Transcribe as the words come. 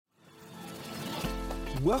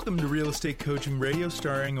Welcome to Real Estate Coaching Radio,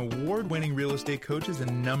 starring award-winning real estate coaches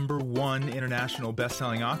and #1 international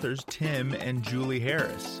best-selling authors, Tim and Julie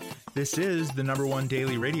Harris. This is the #1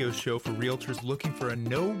 daily radio show for realtors looking for a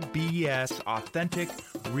no BS, authentic,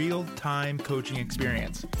 real-time coaching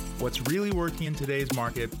experience. What's really working in today's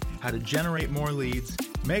market, how to generate more leads,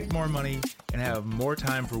 make more money, and have more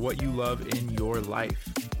time for what you love in your life.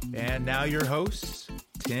 And now your hosts,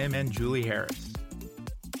 Tim and Julie Harris.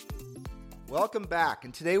 Welcome back,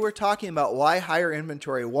 and today we're talking about why higher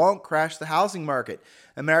inventory won't crash the housing market.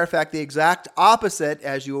 As a matter of fact, the exact opposite,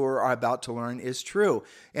 as you are about to learn, is true.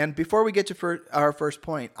 And before we get to our first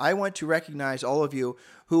point, I want to recognize all of you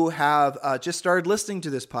who have just started listening to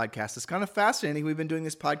this podcast. It's kind of fascinating. We've been doing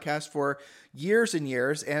this podcast for years and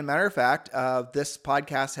years, and matter of fact, this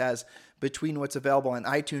podcast has, between what's available on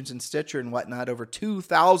iTunes and Stitcher and whatnot, over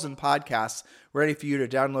 2,000 podcasts ready for you to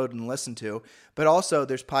download and listen to. But also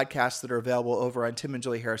there's podcasts that are available over on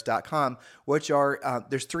timandjulieharris.com, which are,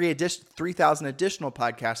 there's 3,000 additional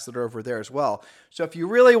podcasts that are over there as well. So if you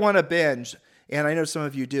really want to binge, and I know some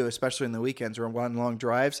of you do, especially in the weekends or on long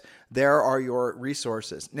drives, there are your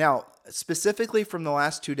resources. Now, specifically from the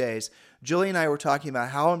last 2 days, Julie and I were talking about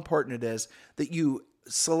how important it is that you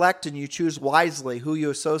select and you choose wisely who you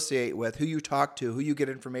associate with, who you talk to, who you get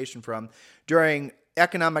information from during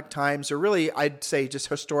economic times, or really, I'd say just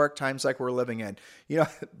historic times like we're living in. You know,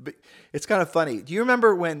 it's kind of funny. Do you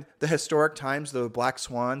remember when the historic times, the black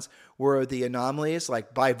swans, were the anomalies?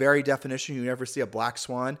 Like, by very definition, you never see a black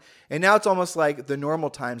swan. And now it's almost like the normal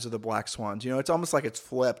times of the black swans. You know, it's almost like it's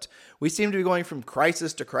flipped. We seem to be going from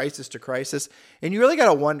crisis to crisis to crisis. And you really got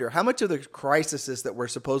to wonder how much of the crises that we're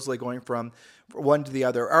supposedly going from one to the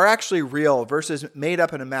other are actually real versus made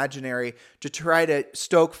up and imaginary to try to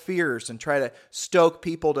stoke fears and try to stoke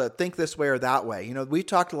people to think this way or that way. You know, we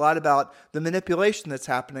talked a lot about the manipulation that's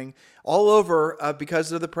happening all over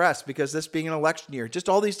because of the press, because this being an election year, just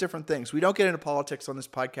all these different things. We don't get into politics on this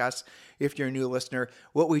podcast if you're a new listener.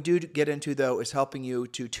 What we do get into, though, is helping you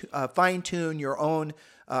to fine-tune your own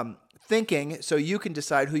thinking so you can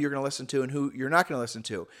decide who you're going to listen to and who you're not going to listen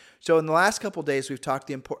to. So in the last couple of days, we've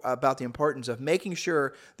talked about the importance of making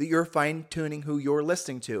sure that you're fine-tuning who you're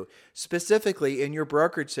listening to, specifically in your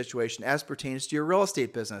brokerage situation as pertains to your real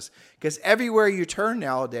estate business. Because everywhere you turn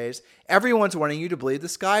nowadays, everyone's wanting you to believe the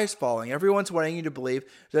sky is falling. Everyone's wanting you to believe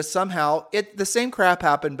that somehow the same crap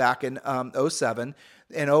happened back in 07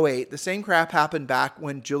 and 08. The same crap happened back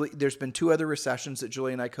when there's been 2 other recessions that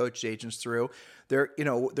Julie and I coached agents through. There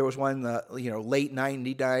was one in the, late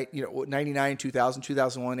 99, 99, 2000,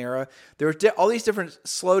 2001 era. There were all these different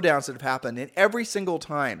slowdowns that have happened, and every single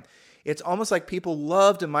time, it's almost like people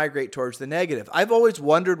love to migrate towards the negative. I've always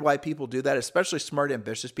wondered why people do that, especially smart,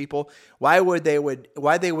 ambitious people. Why they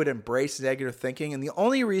would embrace negative thinking, and the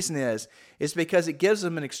only reason is because it gives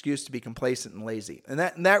them an excuse to be complacent and lazy. And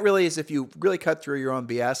that really is, if you really cut through your own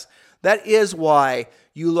BS, that is why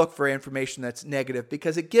you look for information that's negative,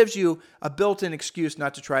 because it gives you a built-in excuse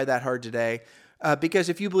not to try that hard today. Because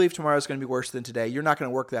if you believe tomorrow is going to be worse than today, you're not going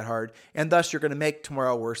to work that hard, and thus you're going to make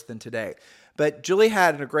tomorrow worse than today. But Julie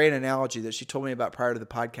had a great analogy that she told me about prior to the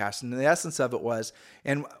podcast, and the essence of it was,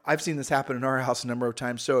 and I've seen this happen in our house a number of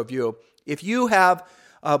times, so have you. If you have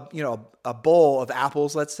a bowl of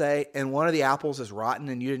apples, let's say, and one of the apples is rotten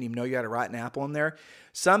and you didn't even know you had a rotten apple in there,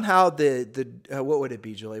 somehow what would it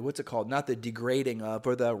be, Julie? What's it called? Not the degrading of,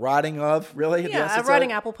 or the rotting of, really? Yeah, a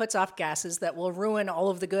rotting apple puts off gases that will ruin all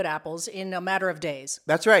of the good apples in a matter of days.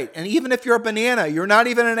 That's right. And even if you're a banana, you're not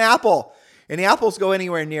even an apple. And the apples go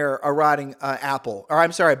anywhere near a rotting apple. Or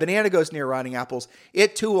I'm sorry, a banana goes near rotting apples.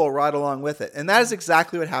 It too will rot along with it. And that is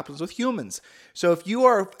exactly what happens with humans. So if you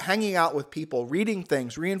are hanging out with people, reading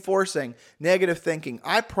things, reinforcing negative thinking,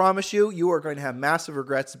 I promise you, you are going to have massive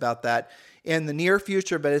regrets about that in the near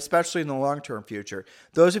future, but especially in the long-term future.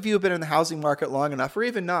 Those of you who have been in the housing market long enough, or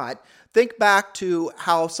even not, think back to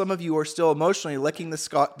how some of you are still emotionally licking the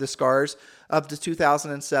scars of the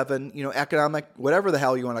 2007, economic, whatever the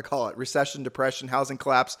hell you want to call it, recession, depression, housing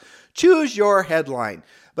collapse. Choose your headline.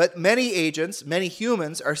 But many agents, many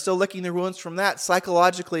humans are still licking the wounds from that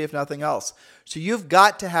psychologically, if nothing else. So you've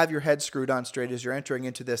got to have your head screwed on straight as you're entering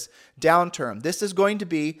into this downturn. This is going to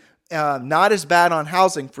be not as bad on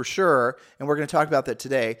housing for sure, and we're going to talk about that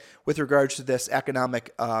today with regards to this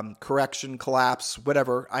economic correction, collapse,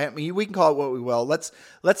 whatever. We can call it what we will. Let's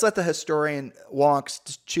let the historian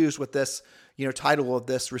wonks choose what this title of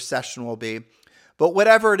this recession will be. But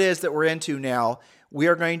whatever it is that we're into now, we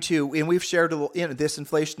are going to, and we've shared this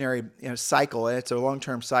inflationary cycle, and it's a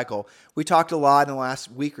long-term cycle. We talked a lot in the last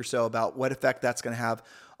week or so about what effect that's going to have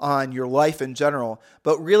on your life in general.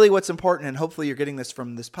 But really what's important, and hopefully you're getting this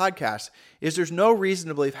from this podcast, is there's no reason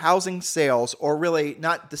to believe housing sales, or really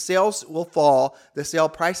not, the sales will fall, the sale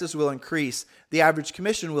prices will increase, the average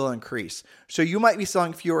commission will increase. So you might be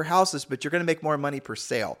selling fewer houses, but you're going to make more money per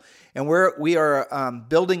sale. And we are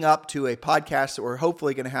building up to a podcast that we're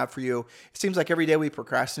hopefully going to have for you. It seems like every day we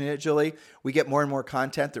procrastinate it, Julie. We get more and more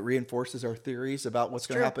content that reinforces our theories about what's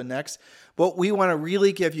going to happen next. But we want to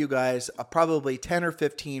really give you guys probably 10 or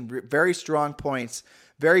 15 very strong points,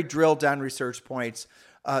 very drilled down research points,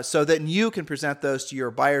 so that you can present those to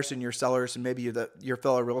your buyers and your sellers and maybe your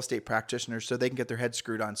fellow real estate practitioners so they can get their heads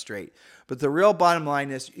screwed on straight. But the real bottom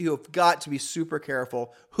line is you've got to be super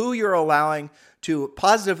careful who you're allowing to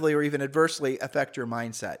positively or even adversely affect your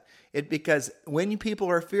mindset. Because when people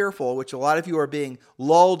are fearful, which a lot of you are being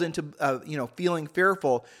lulled into, feeling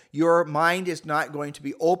fearful, your mind is not going to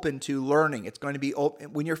be open to learning. It's going to be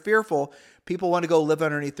open. When you're fearful, people want to go live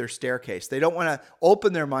underneath their staircase. They don't want to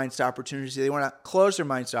open their minds to opportunities. They want to close their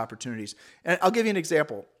minds to opportunities. And I'll give you an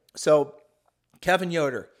example. So Kevin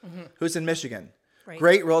Yoder, who's in Michigan,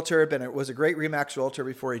 great realtor, was a great RE/MAX realtor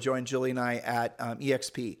before he joined Julie and I at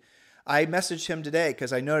EXP. I messaged him today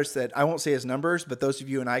because I noticed that, I won't say his numbers, but those of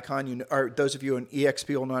you in Icon, or those of you in EXP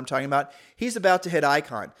will know what I'm talking about. He's about to hit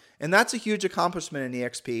Icon. And that's a huge accomplishment in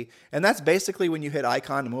EXP. And that's basically when you hit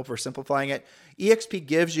Icon, and we're oversimplifying it, EXP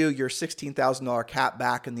gives you your $16,000 cap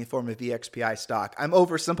back in the form of EXPI stock. I'm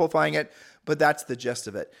oversimplifying it, but that's the gist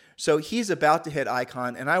of it. So he's about to hit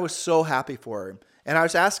Icon, and I was so happy for him. And I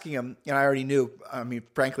was asking him, and I already knew,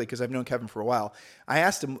 frankly, because I've known Kevin for a while, I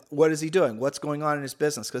asked him, what is he doing? What's going on in his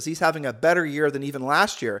business? Because he's having a better year than even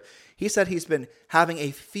last year. He said he's been having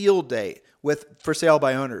a field day with for sale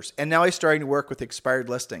by owners. And now he's starting to work with expired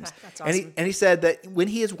listings. That's awesome. And he said that when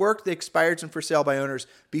he has worked the expireds and for sale by owners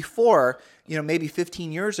before, maybe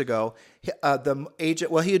 15 years ago, the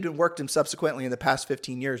agent, he had worked them subsequently in the past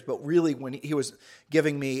 15 years, but really when he was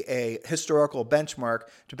giving me a historical benchmark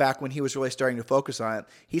to back when he was really starting to focus on it,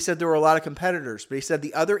 he said there were a lot of competitors, but he said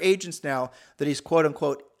the other agents now that he's quote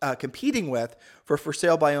unquote competing with for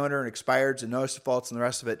sale by owner and expireds and notice defaults and the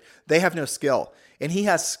rest of it, they have no skill. And he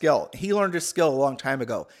has skill. He learned his skill a long time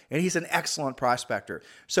ago, and he's an excellent prospector.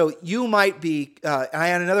 So you might be, I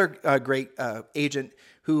had another great agent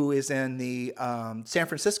who is in the San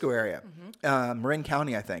Francisco area, Marin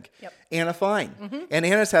County, I think. Yep. Anna Fine. And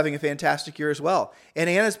Anna's having a fantastic year as well. And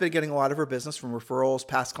Anna's been getting a lot of her business from referrals,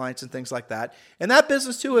 past clients, and things like that. And that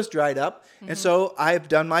business too has dried up. And so I've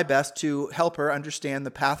done my best to help her understand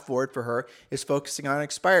the path forward for her is focusing on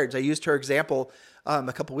expireds. I used her example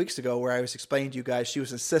a couple weeks ago where I was explaining to you guys she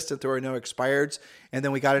was insistent there were no expireds. And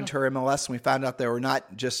then we got into her MLS and we found out there were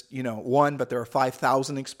not just, one, but there were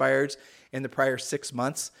 5,000 expireds in the prior 6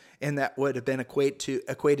 months. And that would have been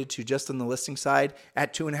equated to just on the listing side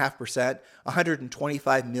at 2.5%,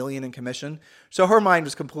 $125 million in commission. So her mind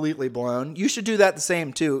was completely blown. You should do that the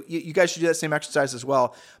same too. You guys should do that same exercise as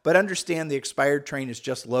well. But understand the expired train is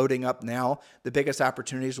just loading up now. The biggest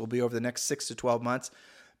opportunities will be over the next 6 to 12 months.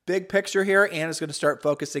 Big picture here, Anna's going to start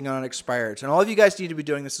focusing on expireds. And all of you guys need to be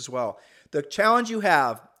doing this as well. The challenge you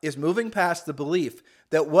have is moving past the belief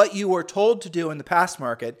that what you were told to do in the past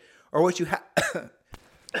market or what you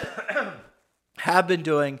have been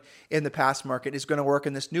doing in the past market is going to work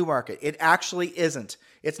in this new market. It actually isn't.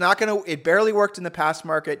 It barely worked in the past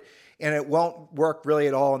market, and it won't work really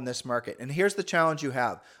at all in this market. And here's the challenge you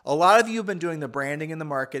have. A lot of you have been doing the branding and the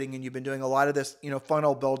marketing, and you've been doing a lot of this,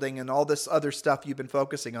 funnel building and all this other stuff you've been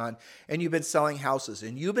focusing on, and you've been selling houses,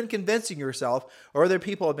 and you've been convincing yourself, or other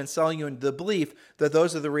people have been selling you into the belief that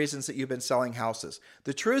those are the reasons that you've been selling houses.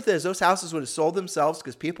 The truth is those houses would have sold themselves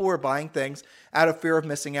because people were buying things out of fear of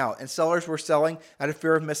missing out, and sellers were selling out of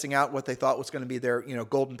fear of missing out what they thought was going to be their,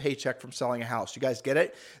 golden paycheck from selling a house. You guys get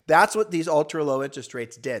it? That's what these ultra low interest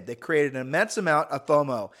rates did. They created an immense amount of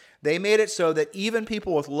FOMO. They made it so that even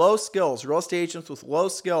people with low skills, real estate agents with low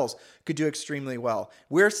skills, could do extremely well.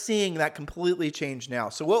 We're seeing that completely change now.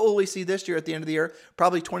 So what will we see this year at the end of the year?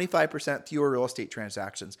 Probably 25% fewer real estate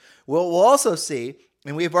transactions. We'll also see,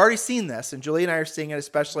 and we've already seen this, and Julie and I are seeing it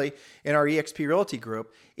especially in our EXP Realty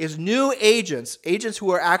group, is new agents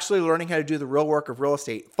who are actually learning how to do the real work of real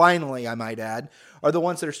estate, finally, I might add, are the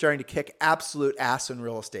ones that are starting to kick absolute ass in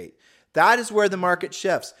real estate. That is where the market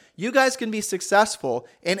shifts. You guys can be successful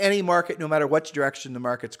in any market, no matter which direction the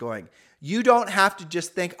market's going. You don't have to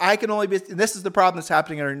just think, I can only be, and this is the problem that's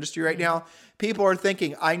happening in our industry right now. People are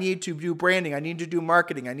thinking, I need to do branding, I need to do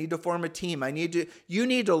marketing, I need to form a team, you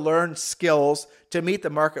need to learn skills to meet the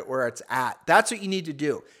market where it's at. That's what you need to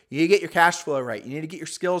do. You need to get your cash flow right. You need to get your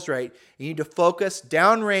skills right. You need to focus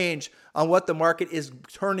downrange on what the market is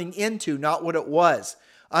turning into, not what it was.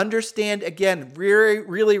 Understand, again, really,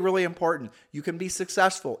 really, really important. You can be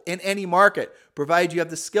successful in any market, provided you have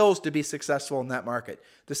the skills to be successful in that market.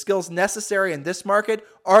 The skills necessary in this market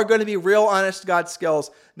are going to be real, honest to God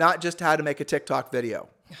skills, not just how to make a TikTok video.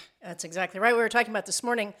 That's exactly right. We were talking about this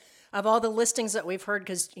morning of all the listings that we've heard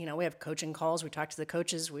because, we have coaching calls. We talk to the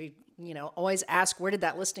coaches. We, always ask, where did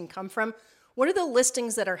that listing come from? What are the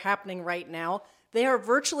listings that are happening right now? They are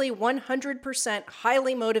virtually 100%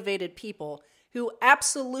 highly motivated people who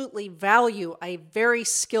absolutely value a very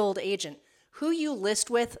skilled agent. Who you list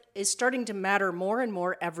with is starting to matter more and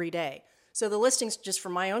more every day. So the listings, just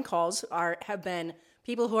from my own calls, have been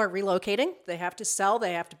people who are relocating. They have to sell,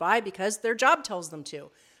 they have to buy because their job tells them to.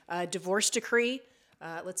 Divorce decree.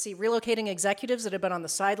 Relocating executives that have been on the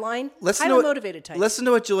sideline. Highly motivated types. Listen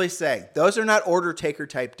to what Julie's saying. Those are not order taker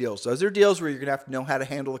type deals. Those are deals where you're going to have to know how to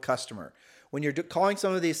handle a customer. When you're calling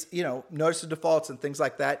some of these, notice of defaults and things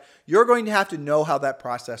like that, you're going to have to know how that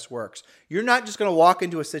process works. You're not just going to walk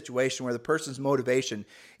into a situation where the person's motivation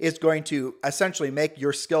is going to essentially make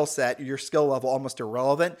your skill set, your skill level almost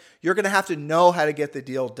irrelevant. You're going to have to know how to get the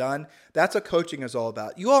deal done. That's what coaching is all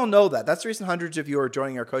about. You all know that. That's the reason hundreds of you are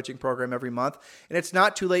joining our coaching program every month. And it's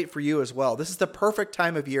not too late for you as well. This is the perfect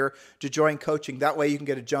time of year to join coaching. That way you can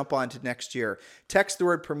get a jump on to next year. Text the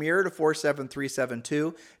word Premier to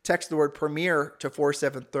 47372. Text the word Premier to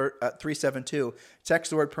 47372. Text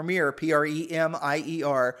the word Premier,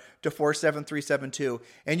 Premier, to 47372.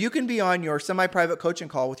 And you can be on your semi-private coaching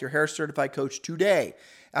call with your Harris Certified Coach today.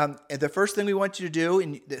 And the first thing we want you to do,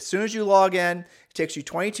 and as soon as you log in, it takes you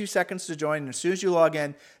 22 seconds to join. And as soon as you log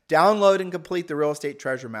in, download and complete the Real Estate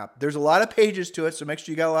Treasure Map. There's a lot of pages to it, so make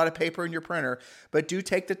sure you got a lot of paper in your printer, but do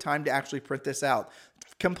take the time to actually print this out.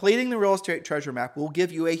 Completing the Real Estate Treasure Map will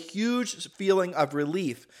give you a huge feeling of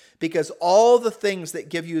relief because all the things that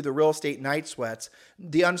give you the real estate night sweats,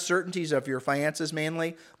 the uncertainties of your finances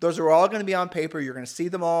mainly, those are all going to be on paper. You're going to see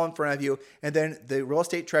them all in front of you. And then the Real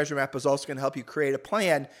Estate Treasure Map is also going to help you create a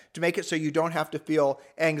plan to make it so you don't have to feel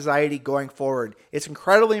anxiety going forward. It's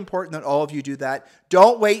incredibly important that all of you do that.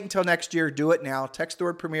 Don't wait until next year. Do it now. Text the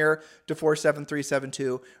word Premier to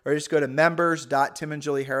 47372 or just go to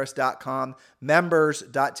members.timandjulieharris.com,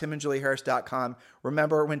 members.timandjulieharris.com.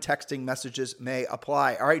 Remember, when texting, messages may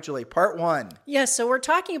apply. All right, Julie, part one. Yes, so we're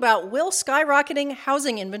talking about, will skyrocketing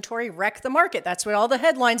housing inventory wreck the market? That's what all the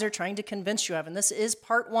headlines are trying to convince you of. And this is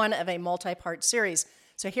part one of a multi-part series.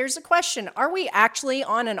 So here's the question. Are we actually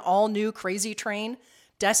on an all-new crazy train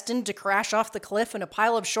destined to crash off the cliff in a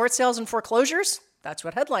pile of short sales and foreclosures? That's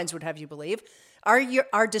what headlines would have you believe.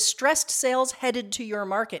 Are distressed sales headed to your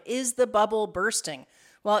market? Is the bubble bursting?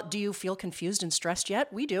 Well, do you feel confused and stressed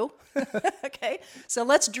yet? We do. Okay, so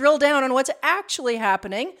let's drill down on what's actually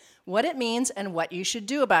happening, what it means, and what you should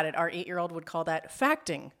do about it. Our 8-year-old would call that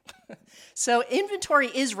facting. So inventory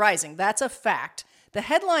is rising. That's a fact. The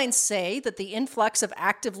headlines say that the influx of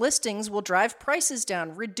active listings will drive prices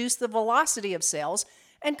down, reduce the velocity of sales,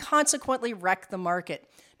 and consequently wreck the market.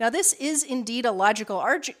 Now, this is indeed a logical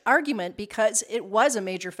argument because it was a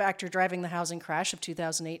major factor driving the housing crash of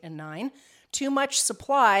 2008 and 9. Too much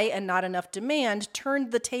supply and not enough demand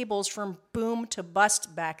turned the tables from boom to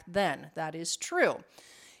bust back then. That is true.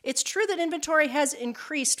 It's true that inventory has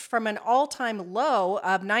increased from an all-time low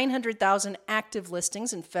of 900,000 active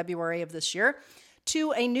listings in February of this year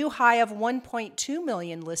to a new high of 1.2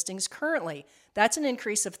 million listings currently. That's an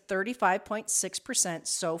increase of 35.6%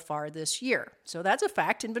 so far this year. So that's a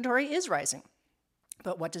fact. Inventory is rising.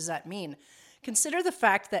 But what does that mean? Consider the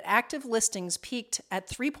fact that active listings peaked at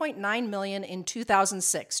 3.9 million in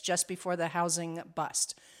 2006, just before the housing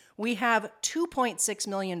bust. We have 2.6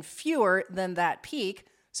 million fewer than that peak,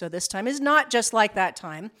 so this time is not just like that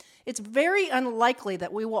time. It's very unlikely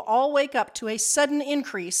that we will all wake up to a sudden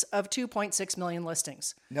increase of 2.6 million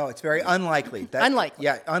listings. No, it's very unlikely. Unlikely.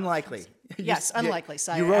 Yeah, unlikely. Yes, unlikely.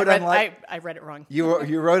 Sorry, you wrote I read it wrong.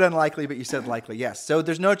 You wrote unlikely, but you said likely. Yes. So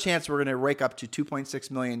there's no chance we're going to wake up to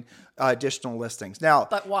 2.6 million additional listings. Now,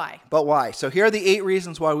 but why? But why? So here are the 8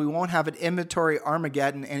 reasons why we won't have an inventory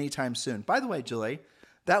Armageddon anytime soon. By the way, Julie,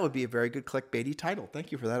 that would be a very good clickbaity title.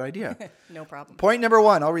 Thank you for that idea. No problem. Point number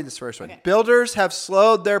 1. I'll read this first one. Okay. Builders have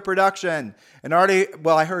slowed their production. And already,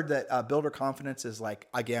 I heard that builder confidence is like,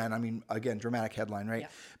 again, dramatic headline, right? Yeah.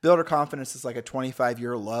 Builder confidence is like a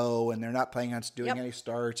 25-year low, and they're not planning on doing any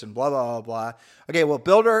starts and blah, blah, blah, blah. Okay, well,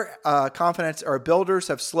 builder confidence or builders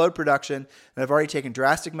have slowed production and have already taken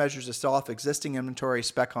drastic measures to sell off existing inventory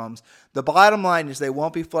spec homes. The bottom line is they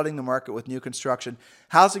won't be flooding the market with new construction.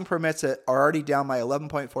 Housing permits are already down by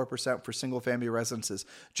 11.4% for single-family residences.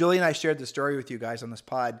 Julie and I shared the story with you guys on this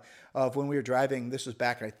pod of when we were driving. This was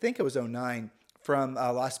back, I think it was 2009, from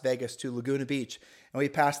Las Vegas to Laguna Beach, and we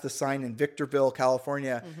passed the sign in Victorville,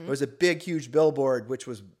 California. It was a big, huge billboard, which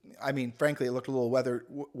was, I mean, frankly, it looked a little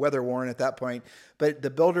weather worn at that point. But the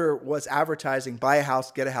builder was advertising, buy a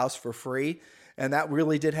house, get a house for free. And that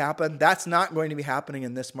really did happen. That's not going to be happening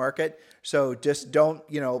in this market. So just don't,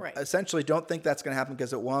 essentially don't think that's going to happen,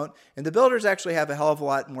 because it won't. And the builders actually have a hell of a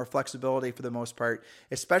lot more flexibility for the most part,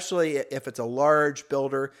 especially if it's a large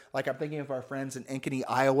builder. Like I'm thinking of our friends in Ankeny,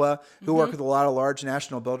 Iowa, who work with a lot of large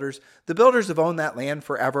national builders. The builders have owned that land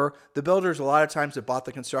forever. The builders a lot of times have bought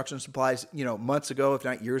the construction supplies, months ago, if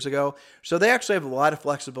not years ago. So they actually have a lot of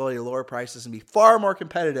flexibility to lower prices and be far more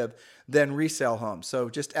competitive than resale homes. So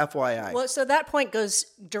just FYI. Well, so that point goes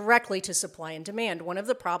directly to supply and demand. One of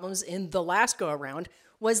the problems in the last go around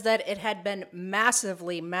was that it had been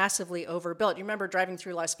massively, massively overbuilt. You remember driving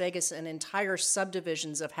through Las Vegas and entire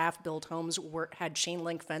subdivisions of half-built homes had chain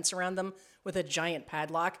link fence around them with a giant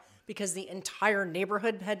padlock because the entire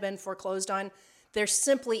neighborhood had been foreclosed on. There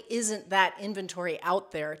simply isn't that inventory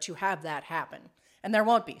out there to have that happen. And there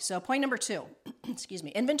won't be. So point number 2,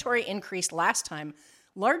 inventory increased last time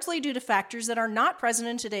largely due to factors that are not present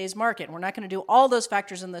in today's market. We're not going to do all those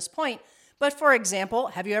factors in this point, but for example,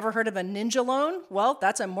 have you ever heard of a ninja loan? Well,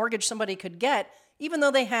 that's a mortgage somebody could get, even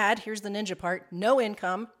though they had, here's the ninja part, no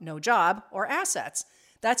income, no job, or assets.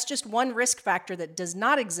 That's just one risk factor that does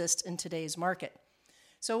not exist in today's market.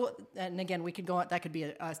 So, and again, we could go on, that could be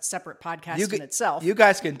a separate podcast in itself. You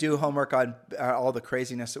guys can do homework on all the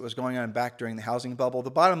craziness that was going on back during the housing bubble.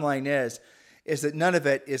 The bottom line is that none of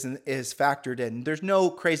it is factored in. There's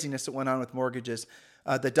no craziness that went on with mortgages.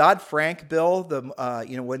 The Dodd-Frank bill,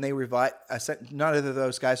 when they revised, none of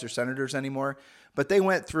those guys are senators anymore, but they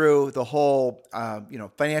went through the whole,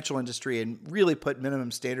 financial industry and really put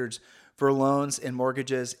minimum standards for loans and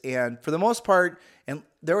mortgages. And for the most part, and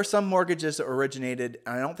there were some mortgages that originated,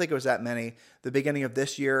 and I don't think it was that many, the beginning of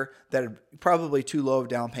this year, that are probably too low of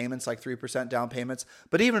down payments, like 3% down payments.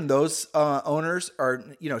 But even those owners are,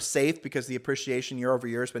 safe because the appreciation year over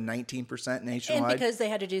year has been 19% nationwide. And because they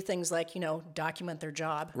had to do things like, document their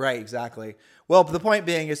job. Right, exactly. Well, the point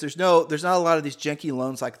being is there's not a lot of these janky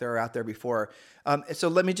loans like there were out there before. So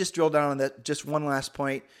let me just drill down on that. Just one last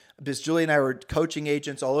point. Because Julie and I were coaching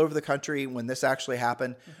agents all over the country when this actually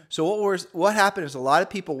happened. Mm-hmm. So what happened is a lot of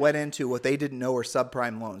people went into what they didn't know were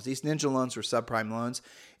subprime loans. These ninja loans were subprime loans.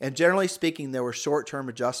 And generally speaking, there were short-term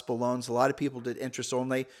adjustable loans. A lot of people did interest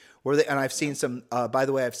only. And I've seen some, by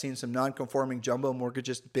the way, I've seen some non-conforming jumbo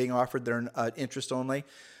mortgages being offered that are interest only.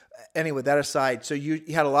 Anyway, that aside, so you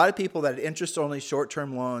had a lot of people that had interest-only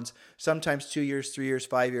short-term loans, sometimes 2 years, 3 years,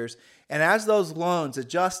 5 years. And as those loans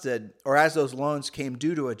adjusted, or as those loans came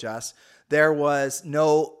due to adjust, there was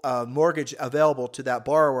no mortgage available to that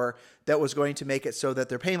borrower that was going to make it so that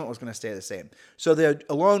their payment was going to stay the same. So the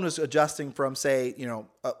loan was adjusting from, say,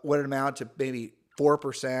 what it amounted to maybe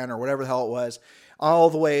 4% or whatever the hell it was,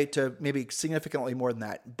 all the way to maybe significantly more than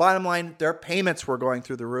that. Bottom line, their payments were going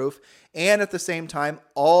through the roof. And at the same time,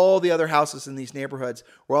 all the other houses in these neighborhoods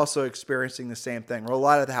were also experiencing the same thing, or a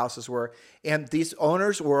lot of the houses were. And these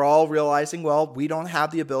owners were all realizing, well, we don't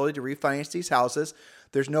have the ability to refinance these houses.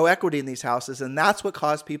 There's no equity in these houses. And that's what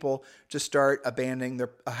caused people to start abandoning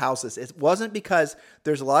their houses. It wasn't because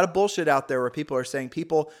there's a lot of bullshit out there where people are saying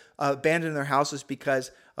people abandoned their houses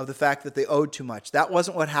because of the fact that they owed too much. That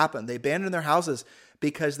wasn't what happened. They abandoned their houses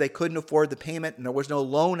because they couldn't afford the payment and there was no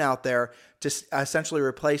loan out there to essentially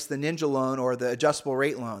replace the ninja loan or the adjustable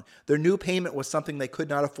rate loan. Their new payment was something they could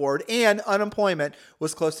not afford, and unemployment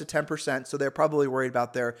was close to 10%, so they're probably worried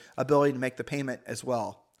about their ability to make the payment as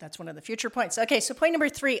well. That's one of the future points. Okay, so point number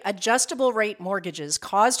 3, adjustable rate mortgages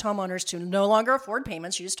caused homeowners to no longer afford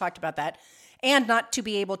payments. You just talked about that. And not to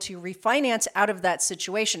be able to refinance out of that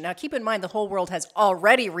situation. Now, keep in mind, the whole world has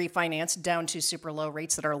already refinanced down to super low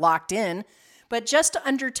rates that are locked in. But just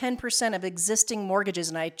under 10% of existing mortgages,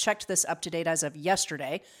 and I checked this up to date as of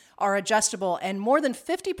yesterday, are adjustable. And more than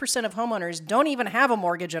 50% of homeowners don't even have a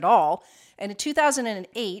mortgage at all. And in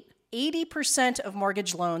 2008, 80% of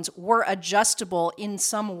mortgage loans were adjustable in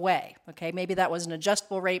some way. Okay, maybe that was an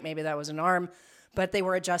adjustable rate, maybe that was an ARM, but they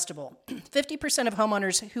were adjustable. 50% of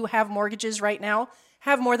homeowners who have mortgages right now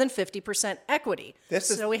have more than 50% equity.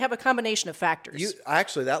 So we have a combination of factors.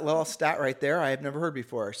 Actually, that little stat right there, I have never heard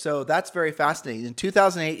before. So that's very fascinating. In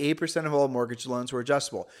 2008, 8% of all mortgage loans were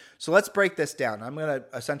adjustable. So let's break this down. I'm going to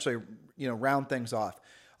essentially, round things off.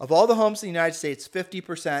 Of all the homes in the United States,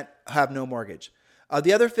 50% have no mortgage.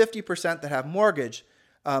 The other 50% that have mortgage,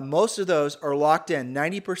 most of those are locked in.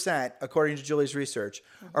 90%, according to Julie's research,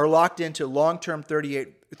 are locked into long-term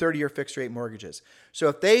 30-year fixed-rate mortgages. So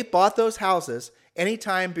if they bought those houses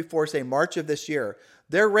anytime before, say, March of this year,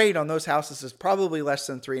 their rate on those houses is probably less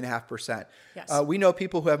than 3.5%. Yes. We know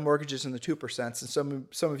people who have mortgages in the 2%, and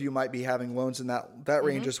some of you might be having loans in that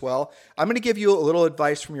range as well. I'm going to give you a little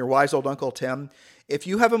advice from your wise old Uncle Tim. If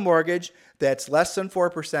you have a mortgage that's less than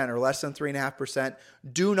 4% or less than 3.5%,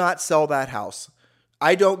 do not sell that house.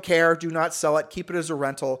 I don't care. Do not sell it. Keep it as a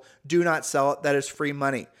rental. Do not sell it. That is free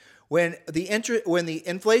money. When the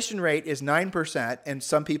inflation rate is 9%, and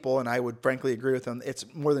some people, and I would frankly agree with them, it's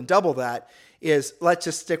more than double that, is let's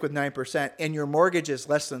just stick with 9%, and your mortgage is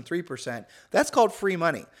less than 3%, that's called free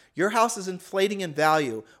money. Your house is inflating in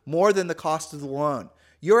value more than the cost of the loan.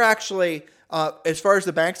 You're actually, as far as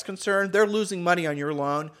the bank's concerned, they're losing money on your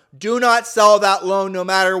loan. Do not sell that loan no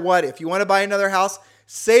matter what. If you want to buy another house,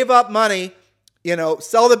 save up money,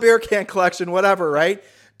 sell the beer can collection, whatever, right?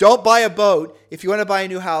 Don't buy a boat. If you want to buy a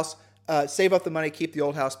new house, save up the money, keep the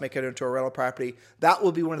old house, make it into a rental property. That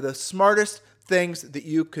will be one of the smartest things that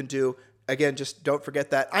you can do. Again, just don't forget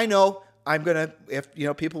that. I know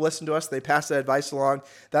if people listen to us, they pass that advice along.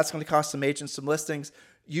 That's going to cost some agents some listings.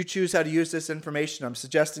 You choose how to use this information. I'm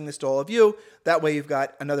suggesting this to all of you. That way you've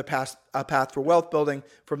got another path for wealth building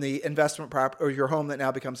from the investment property, or your home that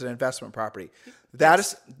now becomes an investment property. That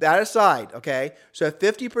aside, okay? So if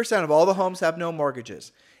 50% of all the homes have no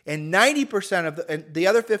mortgages, and 90% of the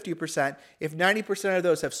other 50%, if 90% of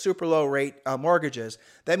those have super low rate mortgages,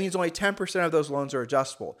 that means only 10% of those loans are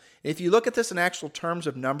adjustable. And if you look at this in actual terms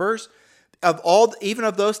of numbers, even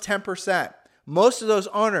of those 10%, most of those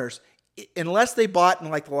owners, unless they bought in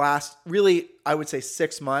like the last, really, I would say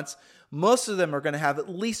 6 months, most of them are going to have at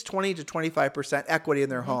least 20 to 25% equity in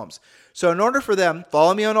their homes. So in order for them,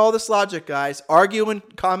 follow me on all this logic, guys, argue in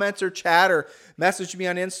comments or chat or message me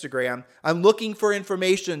on Instagram. I'm looking for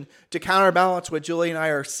information to counterbalance what Julie and I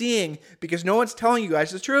are seeing, because no one's telling you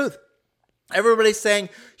guys the truth. Everybody's saying,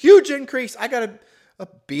 huge increase. I got a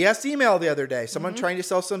BS email the other day. Someone trying to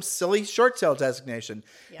sell some silly short sale designation.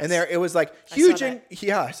 Yes. And it was like huge.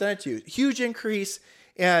 I sent it to you. Huge increase.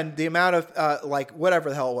 And the amount of whatever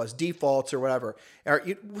the hell it was, defaults or whatever, or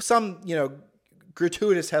some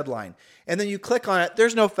gratuitous headline, and then you click on it.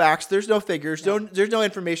 There's no facts, there's no figures, there's no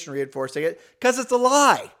information reinforcing it, because it's a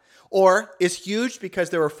lie. Or is huge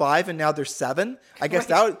because there were 5 and now there's 7. I guess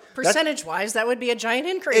percentage-wise, that would be a giant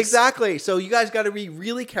increase. Exactly. So you guys got to be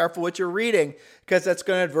really careful what you're reading, because that's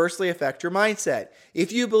going to adversely affect your mindset.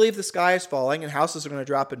 If you believe the sky is falling and houses are going to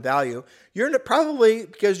drop in value, you're probably,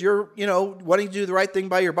 because you're wanting to do the right thing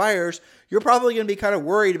by your buyers, you're probably going to be kind of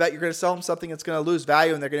worried about you're going to sell them something that's going to lose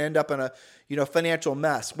value and they're going to end up in a financial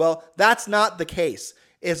mess. Well, that's not the case.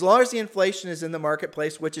 As long as the inflation is in the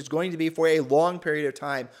marketplace, which is going to be for a long period of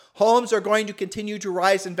time, homes are going to continue to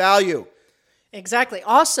rise in value. Exactly.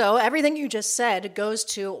 Also, everything you just said goes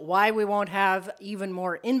to why we won't have even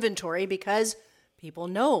more inventory, because people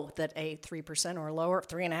know that a 3% or lower,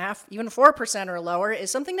 3.5%, even 4% or lower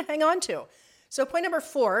is something to hang on to. So point number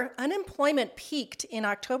 4, unemployment peaked in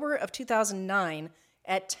October of 2009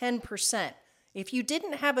 at 10%. If you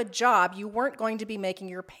didn't have a job, you weren't going to be making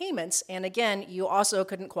your payments. And again, you also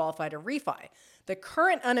couldn't qualify to refi. The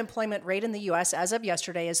current unemployment rate in the U.S. as of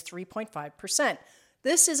yesterday is 3.5%.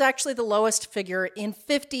 This is actually the lowest figure in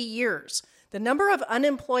 50 years. The number of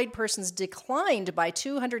unemployed persons declined by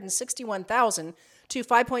 261,000 to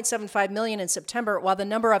 5.75 million in September, while the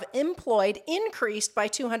number of employed increased by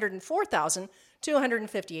 204,000 to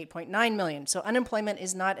 158.9 million. So unemployment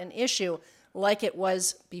is not an issue like it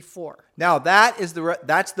was before. Now that's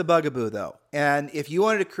the bugaboo, though. And if you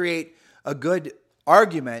wanted to create a good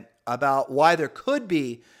argument about why there could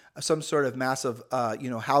be some sort of massive,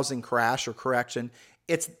 housing crash or correction,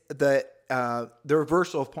 it's the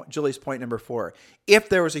reversal of Julie's point number 4. If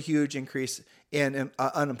there was a huge increase in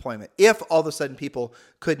unemployment, if all of a sudden people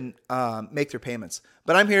couldn't make their payments.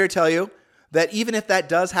 But I'm here to tell you that even if that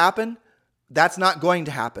does happen, that's not going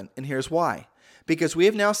to happen. And here's why. Because we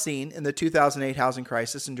have now seen in the 2008 housing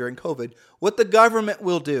crisis and during COVID what the government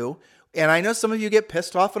will do. And I know some of you get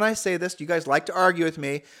pissed off when I say this. You guys like to argue with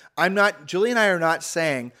me. Julie and I are not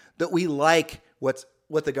saying that we like what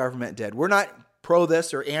the government did. We're not pro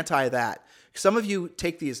this or anti that. Some of you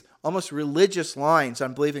take these almost religious lines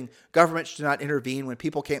on believing government should not intervene when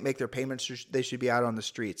people can't make their payments. They should be out on the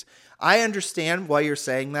streets. I understand why you're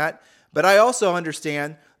saying that, but I also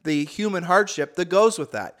understand the human hardship that goes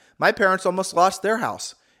with that. My parents almost lost their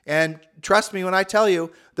house. And trust me when I tell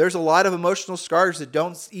you, there's a lot of emotional scars that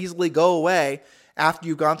don't easily go away. after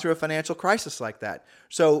you've gone through a financial crisis like that.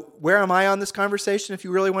 So where am I on this conversation, if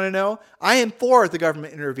you really want to know? I am for the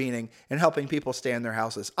government intervening and helping people stay in their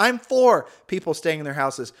houses. I'm for people staying in their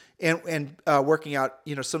houses and working out,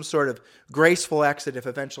 some sort of graceful exit if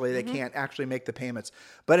eventually they can't actually make the payments.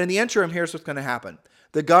 But in the interim, here's what's going to happen.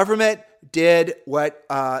 The government did what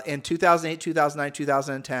in 2008, 2009,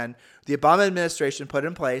 2010, the Obama administration put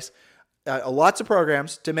in place lots of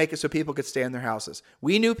programs to make it so people could stay in their houses.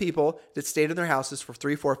 We knew people that stayed in their houses for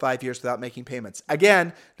 3, 4, 5 years without making payments.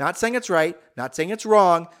 Again, not saying it's right, not saying it's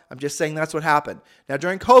wrong. I'm just saying that's what happened. Now,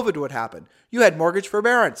 during COVID, what happened? You had mortgage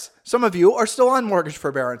forbearance. Some of you are still on mortgage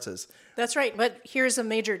forbearances. That's right. But here's a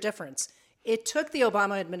major difference. It took the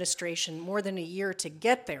Obama administration more than a year to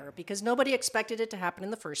get there because nobody expected it to happen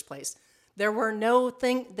in the first place. There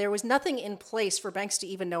was nothing in place for banks to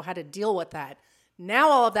even know how to deal with that. Now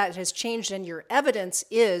all of that has changed, and your evidence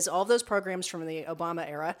is all those programs from the Obama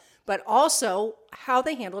era, but also how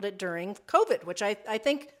they handled it during COVID, which I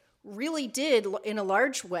think really did, in a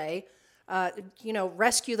large way,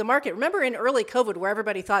 rescue the market. Remember in early COVID where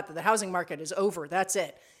everybody thought that the housing market is over, that's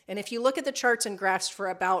it. And if you look at the charts and graphs for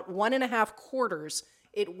about 1.5 quarters,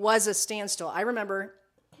 it was a standstill. I remember,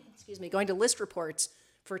 going to list reports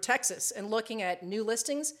for Texas and looking at new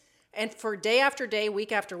listings, and for day after day,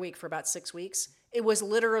 week after week for about 6 weeks, it was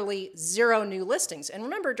literally 0 new listings. And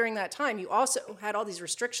remember, during that time, you also had all these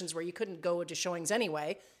restrictions where you couldn't go to showings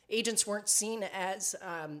anyway. Agents weren't seen as,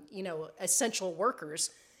 essential workers.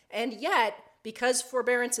 And yet, because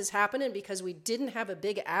forbearances happened and because we didn't have a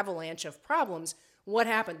big avalanche of problems, what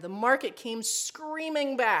happened? The market came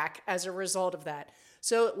screaming back as a result of that.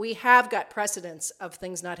 So we have got precedents of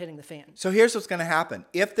things not hitting the fan. So here's what's going to happen.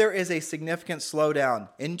 If there is a significant slowdown,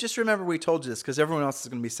 and just remember we told you this because everyone else is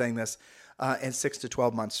going to be saying this in 6 to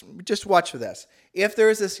 12 months. Just watch for this. If there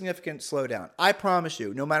is a significant slowdown, I promise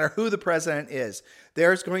you, no matter who the president is,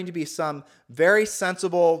 there's going to be some very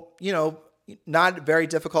sensible, not very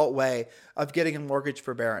difficult way of getting a mortgage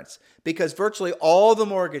forbearance, because virtually all the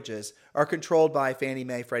mortgages are controlled by Fannie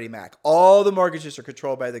Mae, Freddie Mac. All the mortgages are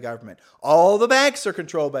controlled by the government. All the banks are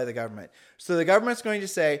controlled by the government. So the government's going to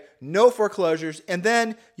say no foreclosures. And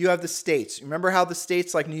then you have the states. Remember how the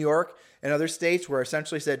states like New York and other states were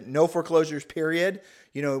essentially said no foreclosures, period.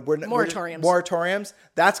 Moratoriums.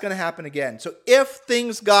 That's going to happen again. So if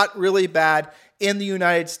things got really bad in the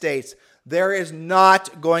United States, there is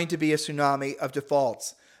not going to be a tsunami of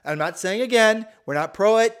defaults. I'm not saying again, we're not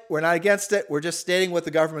pro it, we're not against it, we're just stating what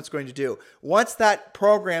the government's going to do. Once that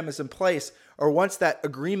program is in place, or once that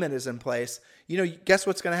agreement is in place, guess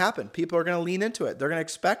what's going to happen? People are going to lean into it. They're going to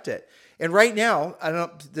expect it. And right now,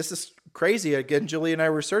 this is crazy. Again, Julie and I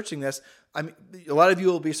were researching this. A lot of you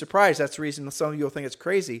will be surprised. That's the reason some of you will think it's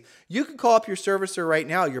crazy. You can call up your servicer right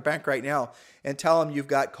now, your bank right now, and tell them you've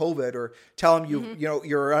got COVID, or tell them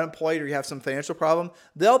you're unemployed or you have some financial problem.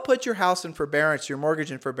 They'll put your house in forbearance, your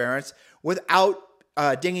mortgage in forbearance, without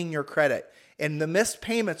dinging your credit. And the missed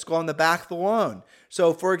payments go on the back of the loan.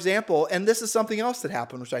 So, for example, and this is something else that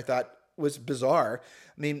happened, which I thought was bizarre.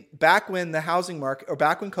 Back when the housing market, or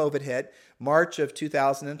back when COVID hit, March of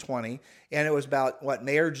 2020, and it was about,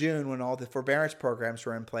 May or June when all the forbearance programs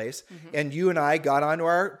were in place. And you and I got onto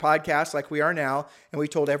our podcast like we are now, and we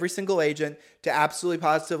told every single agent to absolutely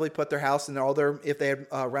positively put their house in if they had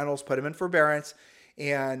rentals, put them in forbearance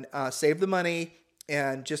and save the money,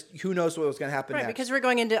 and just who knows what was going to happen next. Because we're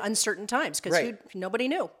going into uncertain times because nobody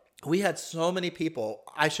knew. We had so many people,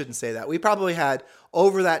 I shouldn't say that. We probably had,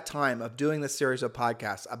 over that time of doing this series of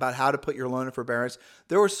podcasts about how to put your loan in forbearance,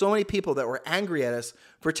 there were so many people that were angry at us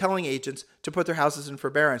for telling agents to put their houses in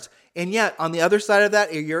forbearance. And yet, on the other side of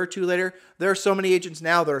that, a year or two later, there are so many agents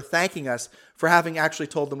now that are thanking us for having actually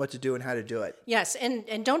told them what to do and how to do it. Yes,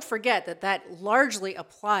 and don't forget that largely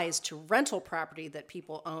applies to rental property that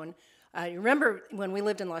people own. You remember when we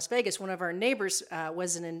lived in Las Vegas, one of our neighbors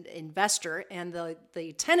was an investor, and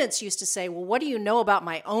the tenants used to say, well, what do you know about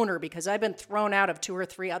my owner? Because I've been thrown out of 2 or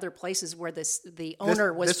 3 other places where the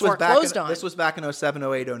owner was foreclosed on. This was back in 07,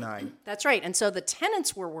 08, 09. That's right. And so the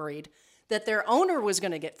tenants were worried that their owner was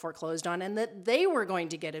going to get foreclosed on and that they were going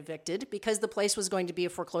to get evicted because the place was going to be a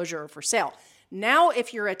foreclosure or for sale. Now,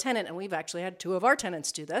 if you're a tenant, and we've actually had 2 of our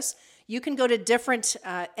tenants do this, you can go to different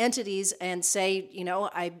entities and say,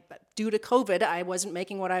 due to COVID, I wasn't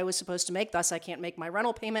making what I was supposed to make, thus I can't make my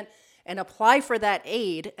rental payment, and apply for that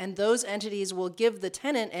aid. And those entities will give the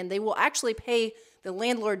tenant, and they will actually pay the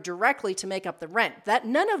landlord directly to make up the rent.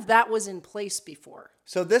 None of that was in place before.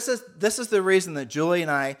 So this is the reason that Julie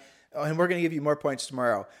and I, and we're going to give you more points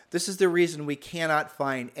tomorrow, this is the reason we cannot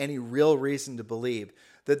find any real reason to believe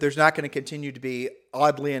that there's not going to continue to be,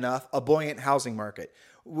 oddly enough, a buoyant housing market.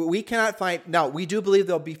 We cannot find. Now, we do believe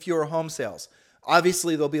there'll be fewer home sales.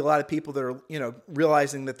 Obviously, there'll be a lot of people that are,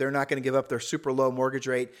 realizing that they're not going to give up their super low mortgage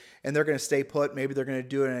rate and they're going to stay put. Maybe they're going to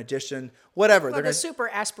do an addition, whatever. Well, the super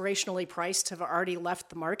aspirationally priced have already left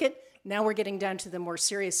the market. Now we're getting down to the more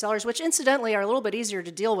serious sellers, which incidentally are a little bit easier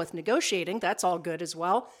to deal with negotiating. That's all good as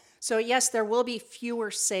well. So yes, there will be fewer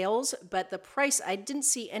sales, but the price, I didn't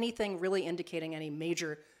see anything really indicating any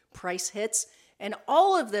major price hits. And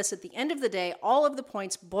all of this, at the end of the day, all of the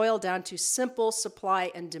points boil down to simple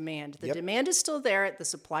supply and demand. The demand is still there. The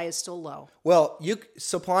supply is still low. Well, you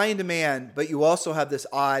supply and demand, but you also have this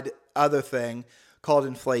odd other thing called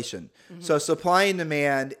inflation. Mm-hmm. So supply and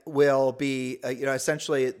demand will be,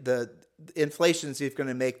 essentially the inflation is going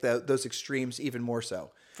to make those extremes even more so.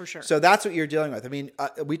 For sure. So that's what you're dealing with. I mean,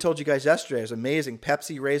 we told you guys yesterday, it was amazing.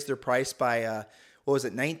 Pepsi raised their price by,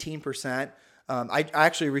 19%. I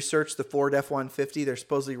actually researched the Ford F-150. They're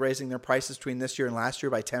supposedly raising their prices between this year and last year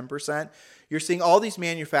by 10%. You're seeing all these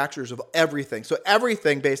manufacturers of everything. So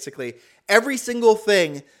everything, basically, every single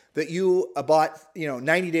thing that you bought,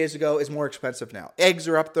 90 days ago is more expensive now. Eggs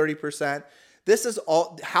are up 30%. This is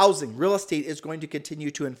all housing. Real estate is going to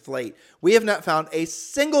continue to inflate. We have not found a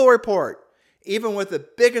single report, even with the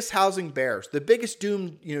biggest housing bears, the biggest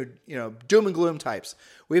doom and gloom types.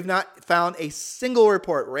 We have not found a single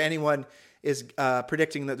report where anyone is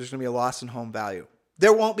predicting that there's going to be a loss in home value.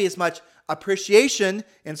 There won't be as much appreciation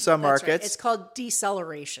in some markets. Right. It's called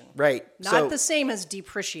deceleration. Right. Not the same as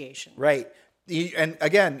depreciation. Right. And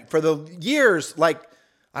again, for the years, I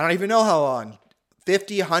don't even know how long,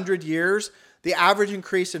 50, 100 years, the average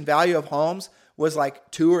increase in value of homes was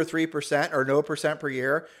 2 or 3% or no percent per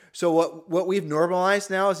year. So what we've normalized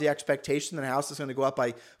now is the expectation that a house is going to go up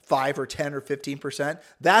by 5 or 10 or 15%.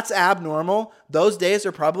 That's abnormal. Those days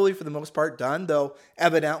are probably for the most part done, though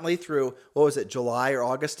evidently through, July or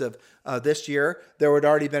August of this year, there would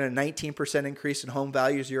already been a 19% increase in home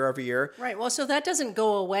values year over year. Right. Well, so that doesn't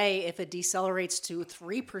go away if it decelerates to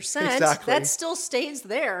 3%. Exactly. That still stays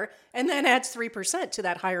there and then adds 3% to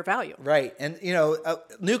that higher value. Right. And,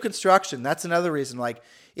 new construction, that's another reason.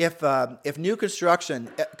 If new construction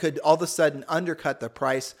could all of a sudden undercut the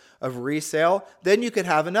price of resale, then you could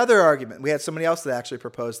have another argument. We had somebody else that actually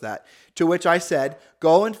proposed that, to which I said,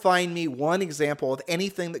 go and find me one example of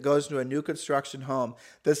anything that goes into a new construction home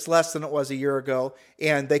that's less than it was a year ago,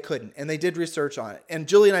 and they couldn't. And they did research on it. And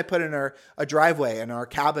Julie and I put in a driveway in our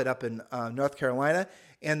cabin up in North Carolina,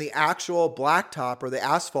 and the actual blacktop or the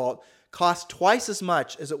asphalt cost twice as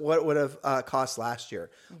much as what it would have cost last year.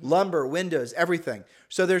 Mm-hmm. Lumber, windows, everything.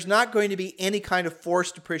 So there's not going to be any kind of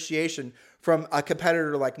forced depreciation from a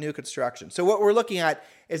competitor like new construction. So what we're looking at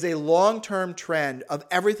is a long-term trend of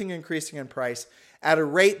everything increasing in price at a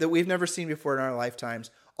rate that we've never seen before in our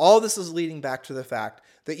lifetimes. All this is leading back to the fact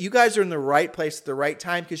that you guys are in the right place at the right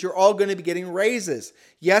time because you're all going to be getting raises.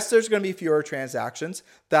 Yes, there's going to be fewer transactions.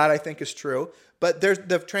 That I think is true. But there's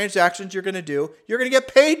the transactions you're going to do, you're going to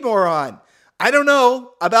get paid more on. I don't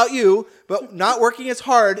know about you, but not working as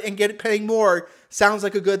hard and paying more sounds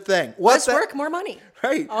like a good thing. Less work, more money.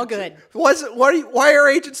 Right. All good. Why are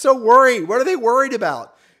agents so worried? What are they worried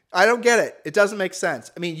about? I don't get it. It doesn't make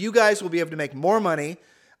sense. I mean, you guys will be able to make more money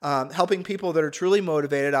helping people that are truly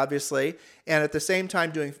motivated, obviously, and at the same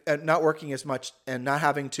time not working as much and not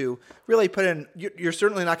having to really put in. You're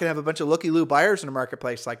certainly not going to have a bunch of looky-loo buyers in a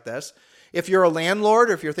marketplace like this. If you're a landlord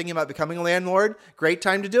or if you're thinking about becoming a landlord, great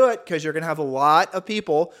time to do it because you're going to have a lot of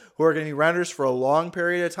people who are going to be renters for a long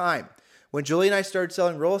period of time. When Julie and I started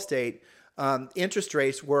selling real estate, interest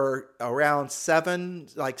rates were around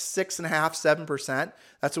 6.5%, 7%.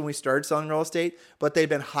 That's when we started selling real estate, but they'd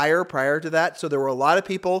been higher prior to that. So there were a lot of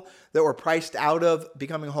people that were priced out of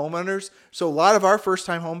becoming homeowners. So a lot of our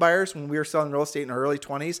first-time home buyers, when we were selling real estate in our early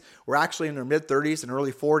 20s, were actually in their mid-30s and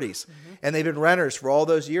early 40s. Mm-hmm. And they've been renters for all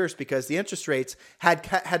those years because the interest rates had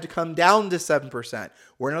to come down to 7%.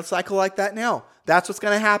 We're in a cycle like that now. That's what's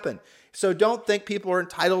going to happen. So don't think people are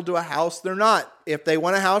entitled to a house. They're not. If they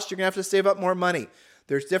want a house, you're going to have to save up more money.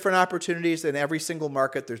 There's different opportunities in every single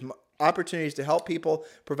market. There's opportunities to help people,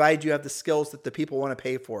 provided you have the skills that the people want to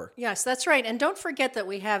pay for. Yes, that's right. And don't forget that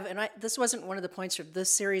we have, and this wasn't one of the points of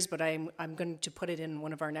this series, but I'm going to put it in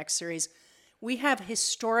one of our next series. We have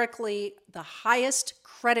historically the highest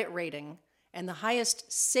credit rating and the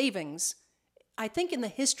highest savings, I think, in the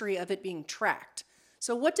history of it being tracked.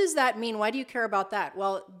 So what does that mean? Why do you care about that?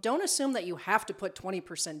 Well, don't assume that you have to put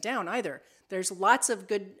 20% down either. There's lots of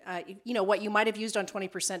good, what you might have used on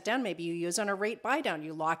 20% down, maybe you use on a rate buy down.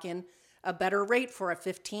 You lock in a better rate for a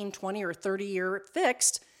 15, 20, or 30-year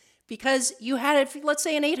fixed because you had, let's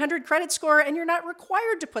say, an 800 credit score and you're not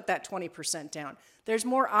required to put that 20% down. There's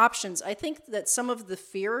more options. I think that some of the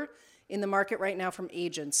fear in the market right now from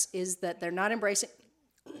agents is that they're not embracing,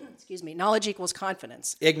 knowledge equals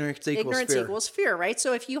confidence. Ignorance equals fear, right?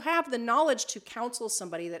 So if you have the knowledge to counsel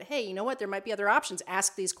somebody that, hey, you know what, there might be other options,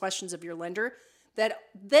 ask these questions of your lender, that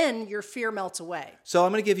then your fear melts away. So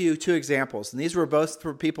I'm going to give you 2 examples, and these were both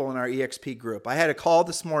for people in our EXP group. I had a call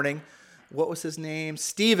this morning. What was his name?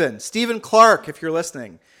 Stephen Clark, if you're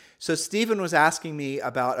listening. So Stephen was asking me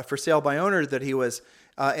about a for sale by owner that he was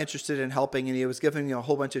interested in helping, and he was giving me a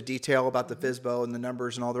whole bunch of detail about the FSBO and the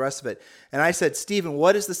numbers and all the rest of it. And I said, Stephen,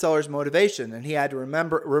 what is the seller's motivation? And he had to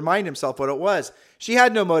remind himself what it was. She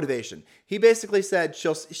had no motivation. He basically said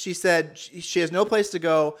she has no place to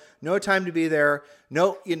go, no time to be there,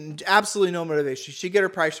 absolutely no motivation. She get her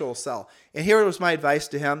price, she'll sell. And here was my advice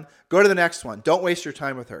to him: go to the next one. Don't waste your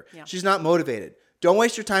time with her. Yeah. She's not motivated. Don't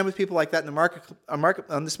waste your time with people like that in the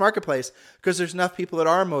on this marketplace, because there's enough people that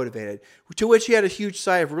are motivated. To which he had a huge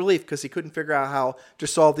sigh of relief, because he couldn't figure out how to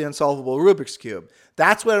solve the unsolvable Rubik's Cube.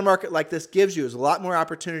 That's what a market like this gives you, is a lot more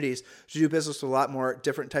opportunities to do business with a lot more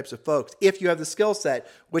different types of folks, if you have the skill set,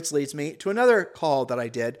 which leads me to another call that I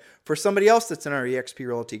did for somebody else that's in our EXP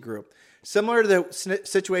Realty group. Similar to the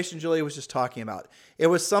situation Julie was just talking about. It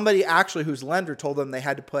was somebody actually whose lender told them they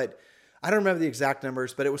had to put, I don't remember the exact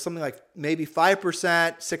numbers, but it was something like maybe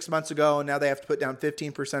 5% 6 months ago, and now they have to put down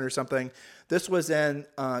 15% or something. This was in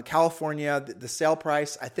California. The sale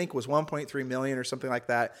price, I think, was $1.3 million or something like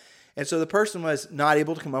that. And so the person was not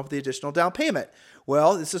able to come up with the additional down payment.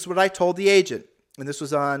 Well, this is what I told the agent, and this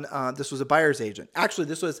was a buyer's agent. Actually,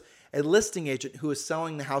 this was a listing agent who was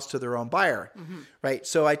selling the house to their own buyer, right?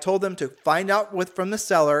 So I told them to find out from the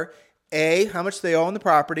seller, A, how much they owe on the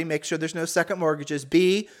property, make sure there's no second mortgages.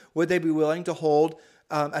 B, would they be willing to hold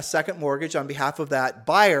a second mortgage on behalf of that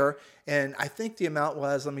buyer? And I think the amount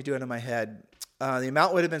was, let me do it in my head. The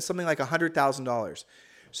amount would have been something like $100,000.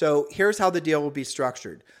 So here's how the deal will be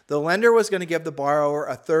structured. The lender was going to give the borrower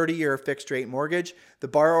a 30-year fixed rate mortgage. The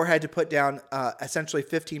borrower had to put down essentially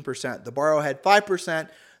 15%. The borrower had 5%.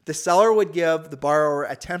 The seller would give the borrower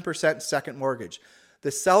a 10% second mortgage. The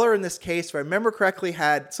seller in this case, if I remember correctly,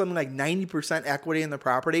 had something like 90% equity in the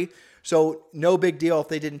property. So no big deal if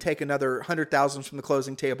they didn't take another $100,000 from the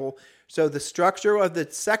closing table. So the structure of the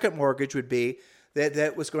second mortgage would be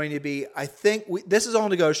that was going to be, I think, this is all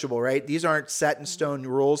negotiable, right? These aren't set in stone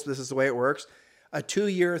rules. This is the way it works. A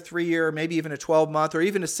 2-year, 3-year, maybe even a 12-month or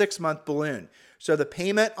even a 6-month balloon. So the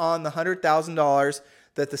payment on the $100,000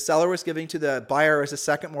 that the seller was giving to the buyer as a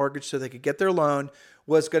second mortgage so they could get their loan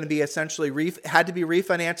was going to be essentially had to be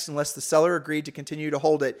refinanced unless the seller agreed to continue to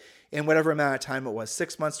hold it in whatever amount of time it was,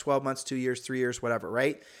 6 months, 12 months, 2 years, 3 years, whatever,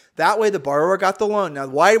 right? That way the borrower got the loan. Now,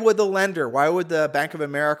 why would the Bank of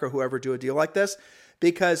America, whoever, do a deal like this?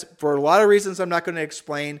 Because for a lot of reasons I'm not going to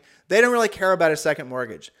explain, they don't really care about a second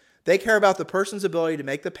mortgage. They care about the person's ability to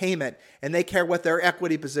make the payment, and they care what their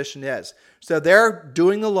equity position is. So they're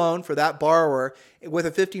doing the loan for that borrower with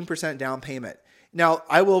a 15% down payment. Now,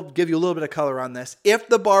 I will give you a little bit of color on this. If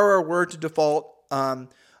the borrower were to default on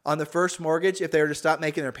the first mortgage, if they were to stop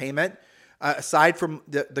making their payment, aside from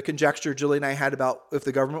the conjecture Julie and I had about if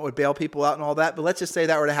the government would bail people out and all that, but let's just say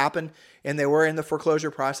that were to happen and they were in the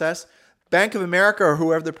foreclosure process, Bank of America or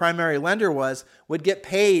whoever the primary lender was would get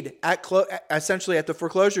paid essentially at the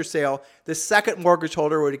foreclosure sale. The second mortgage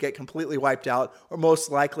holder would get completely wiped out, or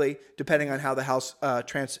most likely, depending on how the house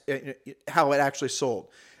how it actually sold.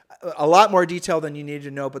 A lot more detail than you needed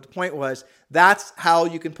to know, but the point was that's how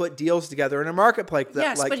you can put deals together in a market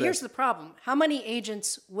yes, but here's the problem. How many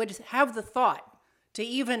agents would have the thought to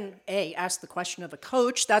even, A, ask the question of a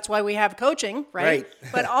coach? That's why we have coaching, right?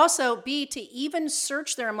 But also, B, to even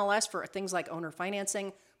search their MLS for things like owner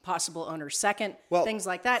financing, possible owner second, things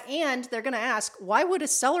like that. And they're going to ask, why would a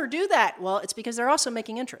seller do that? Well, it's because they're also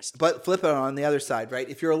making interest. But flip it on the other side, right?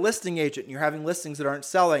 If you're a listing agent and you're having listings that aren't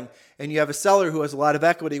selling and you have a seller who has a lot of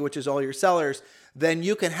equity, which is all your sellers, then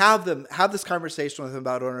you can have this conversation with them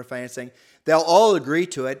about owner financing. They'll all agree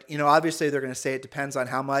to it. Obviously they're going to say it depends on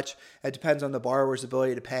how much. It depends on the borrower's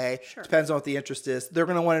ability to pay. Sure. Depends on what the interest is. They're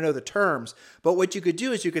going to want to know the terms. But what you could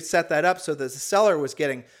do is you could set that up so that the seller was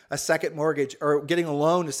getting a second mortgage or getting a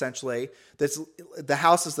loan essentially. The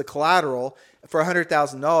house is the collateral for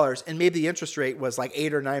 $100,000, and maybe the interest rate was like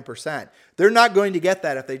 8 or 9%. They're not going to get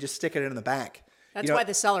that if they just stick it in the bank. That's why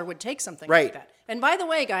the seller would take something like that. And by the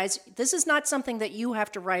way, guys, this is not something that you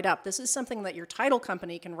have to write up. This is something that your title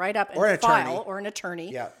company can write up and file, or an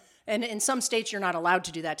attorney. Yeah. And in some states, you're not allowed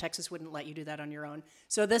to do that. Texas wouldn't let you do that on your own.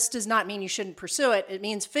 So this does not mean you shouldn't pursue it. It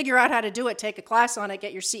means figure out how to do it, take a class on it,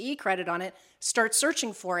 get your CE credit on it, start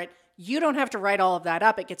searching for it. You don't have to write all of that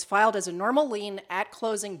up. It gets filed as a normal lien at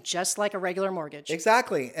closing, just like a regular mortgage.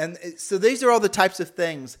 Exactly. And so these are all the types of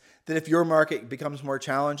things that if your market becomes more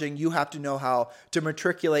challenging, you have to know how to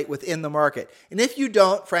matriculate within the market. And if you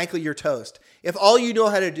don't, frankly, you're toast. If all you know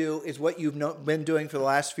how to do is what you've been doing for the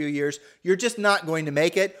last few years, you're just not going to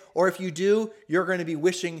make it. Or if you do, you're going to be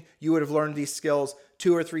wishing you would have learned these skills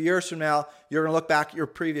 2 or 3 years from now. You're going to look back at your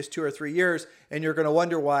previous 2 or 3 years and you're going to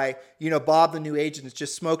wonder why, Bob, the new agent, has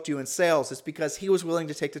just smoked you in sales. It's because he was willing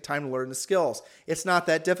to take the time to learn the skills. It's not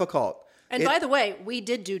that difficult. And by the way, we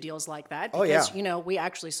did do deals like that because, we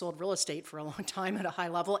actually sold real estate for a long time at a high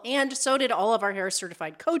level, and so did all of our Harris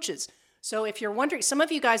certified coaches. So if you're wondering, some of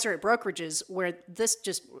you guys are at brokerages where this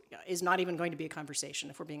just is not even going to be a conversation,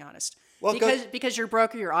 if we're being honest. Well, because your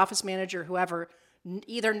broker, your office manager, whoever,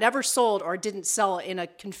 either never sold or didn't sell in a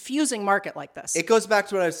confusing market like this. It goes back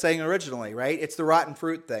to what I was saying originally, right? It's the rotten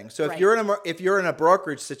fruit thing. So if you're in a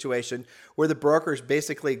brokerage situation where the broker's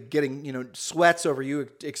basically getting, sweats over you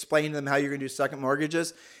explaining to them how you're going to do second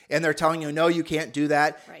mortgages, and they're telling you, no, you can't do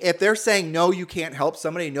that. Right. If they're saying, no, you can't help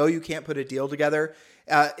somebody, no, you can't put a deal together,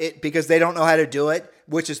 because they don't know how to do it,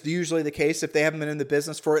 which is usually the case if they haven't been in the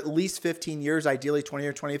business for at least 15 years, ideally 20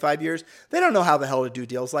 or 25 years. They don't know how the hell to do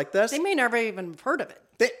deals like this. They may never even have heard of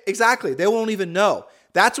it. Exactly. They won't even know.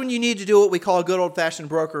 That's when you need to do what we call a good old-fashioned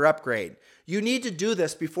broker upgrade. You need to do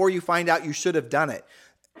this before you find out you should have done it.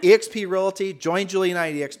 eXp Realty, join Julie and I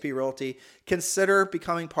at eXp Realty. Consider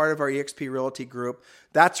becoming part of our eXp Realty group.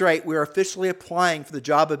 That's right, we're officially applying for the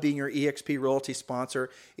job of being your eXp Realty sponsor.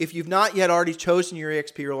 If you've not yet already chosen your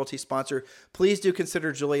eXp Realty sponsor, please do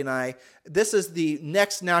consider Julie and I. This is the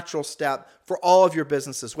next natural step for all of your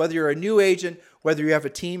businesses, whether you're a new agent, whether you have a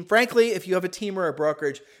team. Frankly, if you have a team or a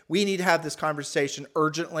brokerage, we need to have this conversation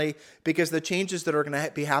urgently because the changes that are going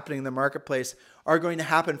to be happening in the marketplace are going to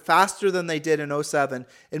happen faster than they did in 2007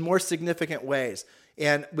 in more significant ways.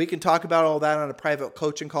 And we can talk about all that on a private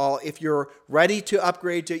coaching call. If you're ready to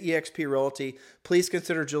upgrade to eXp Realty, please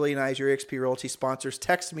consider Julie and I as your eXp Realty sponsors.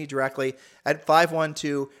 Text me directly at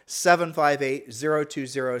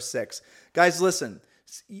 512-758-0206. Guys, listen,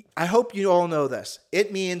 I hope you all know this.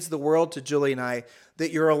 It means the world to Julie and I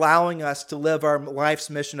that you're allowing us to live our life's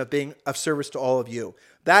mission of being of service to all of you.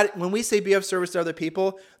 That when we say be of service to other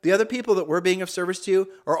people, the other people that we're being of service to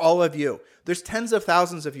are all of you. There's tens of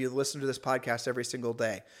thousands of you that listen to this podcast every single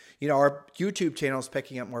day. Our YouTube channel is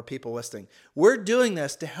picking up more people listening. We're doing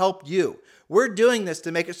this to help you. We're doing this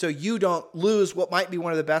to make it so you don't lose what might be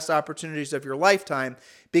one of the best opportunities of your lifetime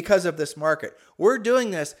because of this market. We're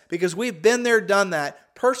doing this because we've been there, done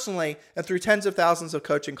that personally and through tens of thousands of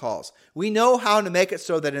coaching calls. We know how to make it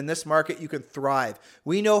so that in this market you can thrive.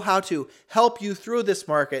 We know how to help you through this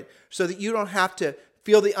market so that you don't have to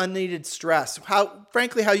feel the unneeded stress. How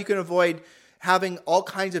you can avoid having all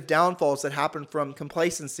kinds of downfalls that happen from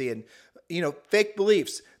complacency and, fake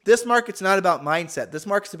beliefs. This market's not about mindset. This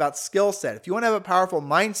market's about skill set. If you want to have a powerful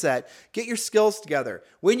mindset, get your skills together.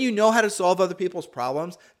 When you know how to solve other people's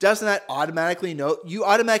problems, doesn't that automatically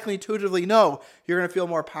intuitively know you're going to feel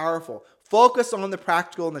more powerful? Focus on the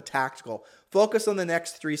practical and the tactical. Focus on the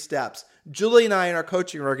next 3 steps. Julie and I in our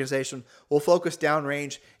coaching organization will focus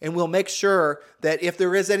downrange, and we'll make sure that if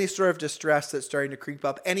there is any sort of distress that's starting to creep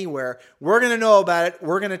up anywhere, we're going to know about it.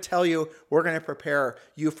 We're going to tell you. We're going to prepare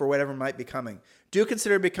you for whatever might be coming. Do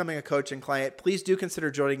consider becoming a coaching client. Please do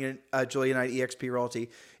consider joining Julie and I at eXp Realty.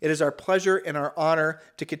 It is our pleasure and our honor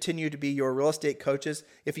to continue to be your real estate coaches.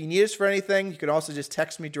 If you need us for anything, you can also just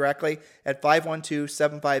text me directly at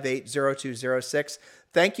 512-758-0206.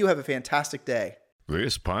 Thank you. Have a fantastic day.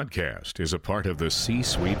 This podcast is a part of the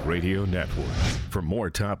C-Suite Radio Network. For more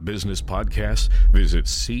top business podcasts, visit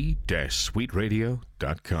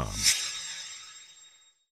c-suiteradio.com.